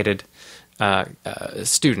 Stanford-educated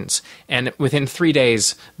students. And within 3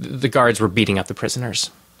 days, the guards were beating up the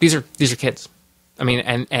prisoners. These are kids. I mean,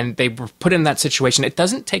 and they were put in that situation. It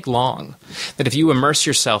doesn't take long that if you immerse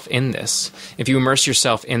yourself in this,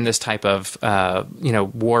 type of,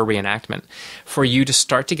 war reenactment, for you to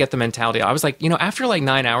start to get the mentality. I was like, after like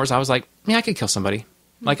 9 hours, I was like, yeah, I could kill somebody.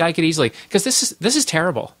 Like I could easily, because this is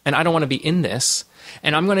terrible, and I don't want to be in this,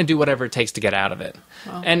 and I'm going to do whatever it takes to get out of it.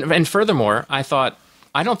 Wow. And furthermore, I thought,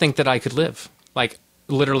 I don't think that I could live. Like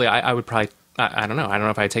literally, I would probably, I don't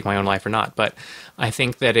know if I'd take my own life or not, but I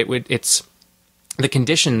think that it's the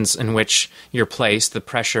conditions in which you're placed, the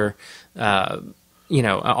pressure,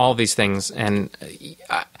 all these things. And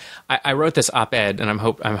I wrote this op-ed, and I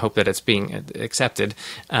hope that it's being accepted,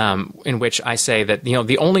 in which I say that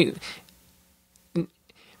the only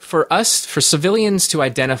for civilians to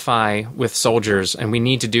identify with soldiers, and we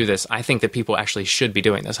need to do this. I think that people actually should be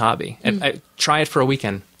doing this hobby. Try it for a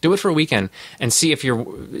weekend. Do it for a weekend, and see if your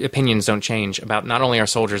opinions don't change about not only our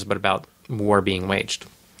soldiers but about war being waged.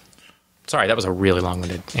 Sorry, that was a really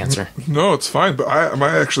long-winded answer. No, it's fine, but I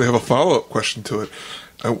might actually have a follow-up question to it.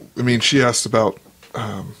 I mean, she asked about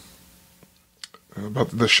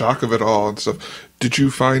the shock of it all and stuff. Did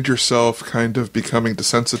you find yourself kind of becoming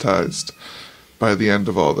desensitized by the end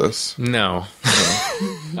of all this? No.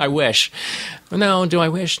 I wish. No, do I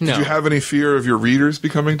wish? No. Did you have any fear of your readers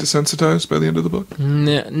becoming desensitized by the end of the book?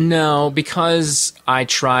 No, because I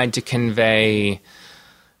tried to convey...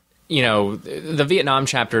 the Vietnam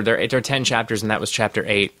chapter, there are 10 chapters, and that was chapter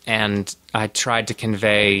 8. And I tried to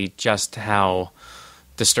convey just how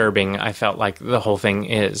disturbing I felt like the whole thing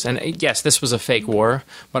is. And yes, this was a fake war,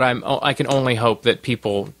 but I can only hope that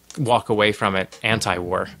people walk away from it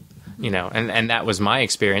anti-war. And that was my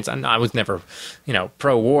experience. I was never,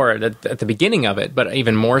 pro-war at the beginning of it, but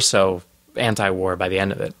even more so anti-war by the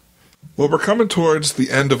end of it. Well, we're coming towards the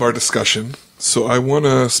end of our discussion, so I want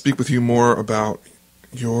to speak with you more about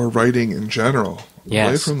your writing in general,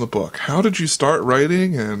 away from the book. How did you start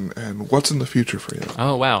writing, and what's in the future for you?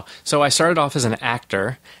 Oh, wow. So I started off as an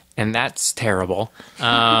actor, and that's terrible.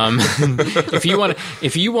 If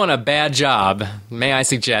you want a bad job, may I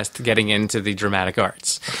suggest getting into the dramatic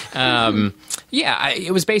arts?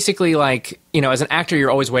 It was basically like, as an actor,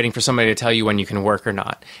 you're always waiting for somebody to tell you when you can work or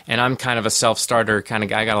not. And I'm kind of a self-starter kind of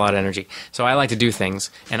guy. I got a lot of energy. So I like to do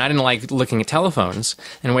things. And I didn't like looking at telephones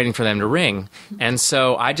and waiting for them to ring. And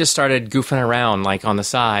so I just started goofing around like on the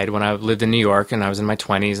side when I lived in New York and I was in my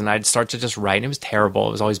 20s. And I'd start to just write. And it was terrible.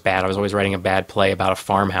 It was always bad. I was always writing a bad play about a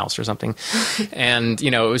farmhouse or something. And,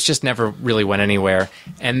 it was just never really went anywhere.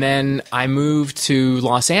 And then I moved to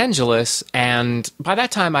Los Angeles. And by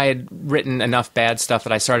that time, I had written enough bad stuff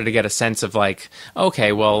that I started to get a sense of like,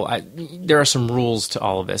 okay, well, there are some rules to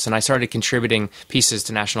all of this. And I started contributing pieces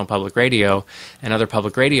to National Public Radio and other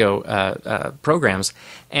public radio programs.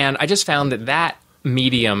 And I just found that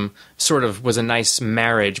medium sort of was a nice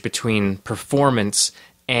marriage between performance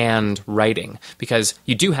and writing, because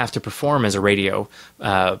you do have to perform as a radio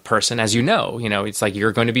person, as you know. It's like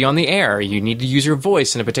you're going to be on the air. You need to use your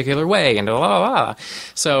voice in a particular way, and blah, blah, blah.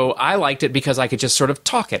 So I liked it because I could just sort of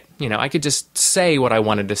talk it. I could just say what I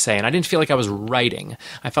wanted to say, and I didn't feel like I was writing.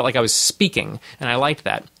 I felt like I was speaking, and I liked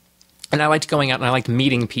that. And I liked going out, and I liked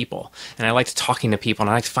meeting people, and I liked talking to people, and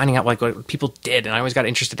I liked finding out what people did, and I always got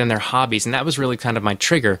interested in their hobbies, and that was really kind of my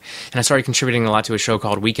trigger. And I started contributing a lot to a show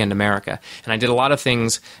called Weekend America, and I did a lot of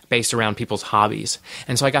things based around people's hobbies.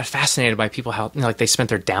 And so I got fascinated by people, how they spent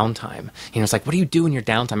their downtime. It's like, what do you do in your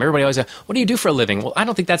downtime? Everybody always says, what do you do for a living? Well, I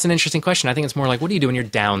don't think that's an interesting question. I think it's more like, what do you do in your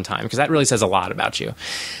downtime? Because that really says a lot about you.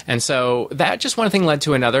 And so that just one thing led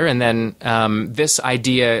to another, and then this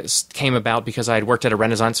idea came about because I had worked at a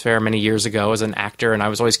Renaissance fair many years ago as an actor, and I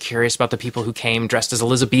was always curious about the people who came dressed as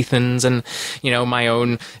Elizabethans, and my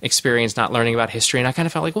own experience not learning about history, and I kind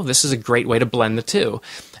of felt like, well, this is a great way to blend the two.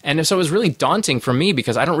 And so it was really daunting for me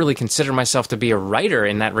because I don't really consider myself to be a writer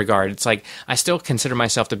in that regard. It's like I still consider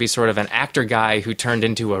myself to be sort of an actor guy who turned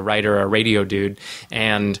into a writer, a radio dude,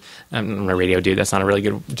 and a radio dude, that's not a really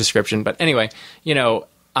good description, but anyway,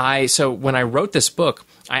 so when I wrote this book,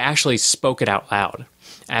 I actually spoke it out loud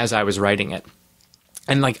as I was writing it.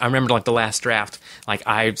 And I remember the last draft,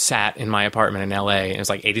 I sat in my apartment in LA, and it was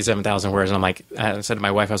 87,000 words. And I said to my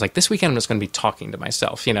wife, I was like, this weekend I'm just going to be talking to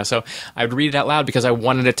myself, So I would read it out loud because I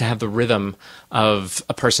wanted it to have the rhythm of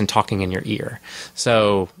a person talking in your ear.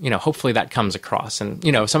 So, hopefully that comes across. And,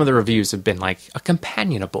 some of the reviews have been a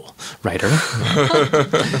companionable writer.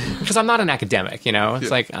 Because I'm not an academic,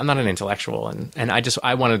 It's I'm not an intellectual. And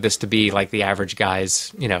I wanted this to be the average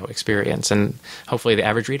guy's, experience, and hopefully the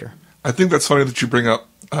average reader. I think that's funny that you bring up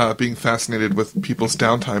being fascinated with people's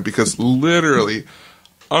downtime, because literally,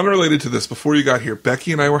 unrelated to this, before you got here,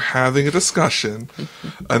 Becky and I were having a discussion,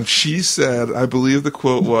 and she said, I believe the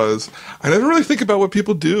quote was, I never really think about what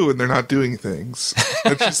people do when they're not doing things.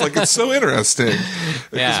 And she's like, it's so interesting.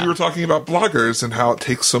 Because we were talking about bloggers and how it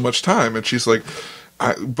takes so much time, and she's like,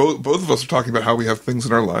 both of us are talking about how we have things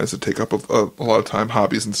in our lives that take up a lot of time,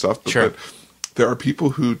 hobbies and stuff, but, but there are people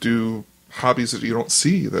who do hobbies that you don't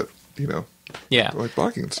see that, like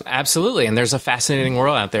blogging and stuff. Absolutely. And there's a fascinating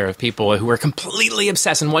world out there of people who are completely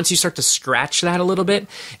obsessed. And once you start to scratch that a little bit,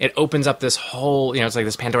 it opens up this whole, it's like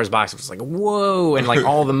this Pandora's box. It's like, whoa. And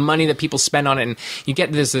all the money that people spend on it. And you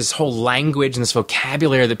get this whole language and this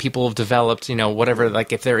vocabulary that people have developed, whatever,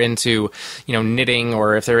 if they're into, knitting,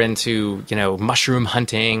 or if they're into, mushroom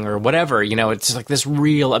hunting or whatever, it's just this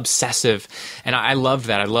real obsessive. And I love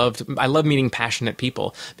that. I love meeting passionate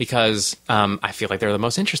people because I feel like they're the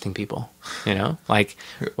most interesting people.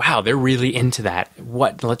 Wow, they're really into that.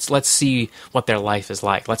 Let's see what their life is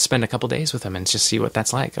like. Let's spend a couple days with them and just see what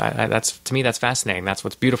that's like. To me, that's fascinating. That's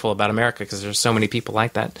what's beautiful about America, because there's so many people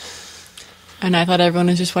like that. And I thought everyone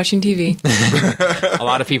was just watching TV. A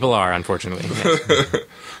lot of people are, unfortunately. Yes.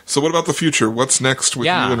 So what about the future? What's next with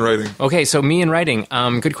you and writing? Okay, so me and writing.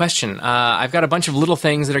 Good question. I've got a bunch of little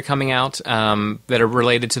things that are coming out that are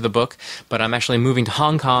related to the book, but I'm actually moving to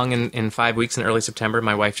Hong Kong in 5 weeks in early September.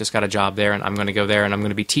 My wife just got a job there, and I'm going to go there, and I'm going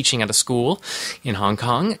to be teaching at a school in Hong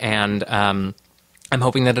Kong, and I'm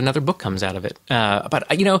hoping that another book comes out of it. But,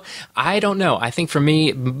 I don't know. I think for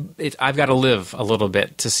me, I've got to live a little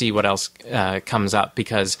bit to see what else comes up,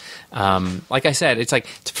 because, like I said, it's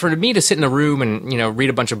for me to sit in a room and, read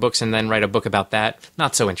a bunch of books and then write a book about that,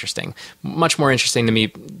 not so interesting. Much more interesting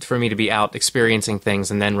for me to be out experiencing things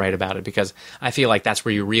and then write about it, because I feel like that's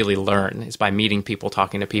where you really learn, is by meeting people,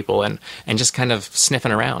 talking to people, and just kind of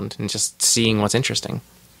sniffing around and just seeing what's interesting.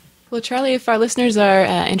 Well, Charlie, if our listeners are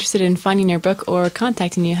interested in finding your book or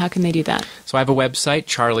contacting you, how can they do that? So I have a website,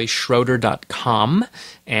 charlieschroeder.com,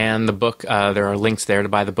 and the book, there are links there to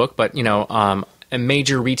buy the book. But,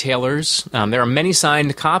 major retailers, there are many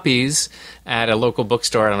signed copies at a local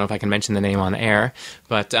bookstore. I don't know if I can mention the name on air,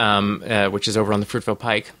 but which is over on the Fruitville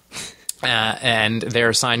Pike. And there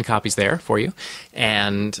are signed copies there for you.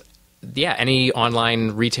 And any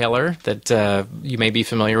online retailer that you may be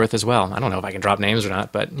familiar with as well. I don't know if I can drop names or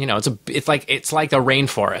not, but it's like a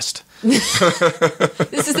rainforest.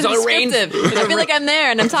 This is descriptive. I feel like I'm there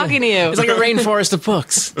and I'm talking to you. It's like a rainforest of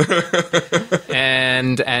books.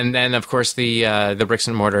 and then of course the bricks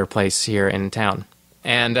and mortar place here in town.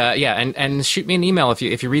 And and shoot me an email if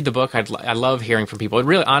you read the book. I love hearing from people. It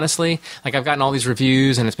really, honestly, I've gotten all these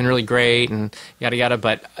reviews and it's been really great and yada yada.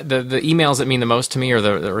 But the emails that mean the most to me are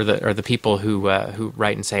the people who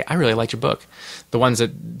write and say, I really liked your book. The ones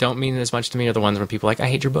that don't mean as much to me are the ones where people are like, I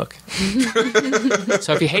hate your book.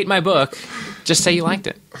 So if you hate my book, just say you liked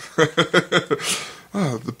it.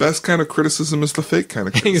 The best kind of criticism is the fake kind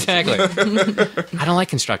of criticism. Exactly. I don't like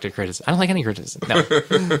constructive criticism. I don't like any criticism. No.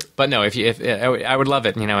 But no, if I would love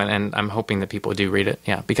it, and I'm hoping that people do read it.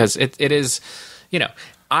 Yeah, because it is,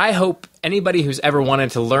 I hope anybody who's ever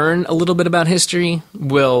wanted to learn a little bit about history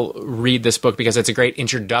will read this book because it's a great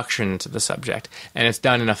introduction to the subject, and it's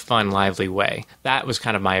done in a fun, lively way. That was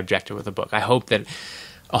kind of my objective with the book. I hope that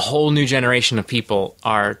a whole new generation of people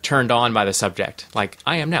are turned on by the subject, like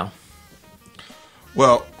I am now.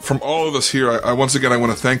 Well, from all of us here, I once again, I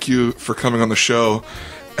want to thank you for coming on the show.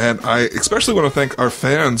 And I especially want to thank our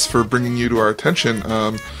fans for bringing you to our attention.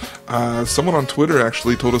 Someone on Twitter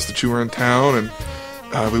actually told us that you were in town, and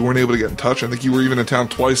we weren't able to get in touch. I think you were even in town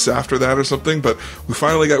twice after that or something. But we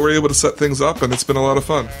finally were able to set things up, and it's been a lot of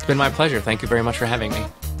fun. It's been my pleasure. Thank you very much for having me.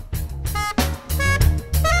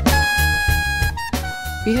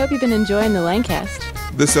 We hope you've been enjoying the Lancast.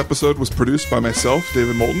 This episode was produced by myself,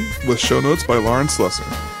 David Moulton, with show notes by Lauren Slusser.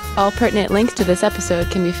 All pertinent links to this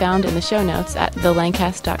episode can be found in the show notes at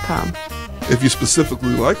thelancast.com. If you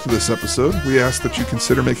specifically liked this episode, we ask that you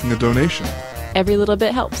consider making a donation. Every little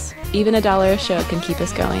bit helps. Even $1 a show can keep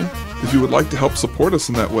us going. If you would like to help support us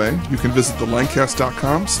in that way, you can visit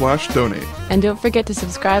thelancast.com/donate. And don't forget to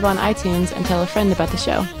subscribe on iTunes and tell a friend about the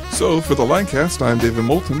show. So, for the Lancast, I'm David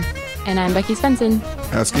Moulton. And I'm Becky Svensson.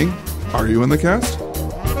 Asking, are you in the cast?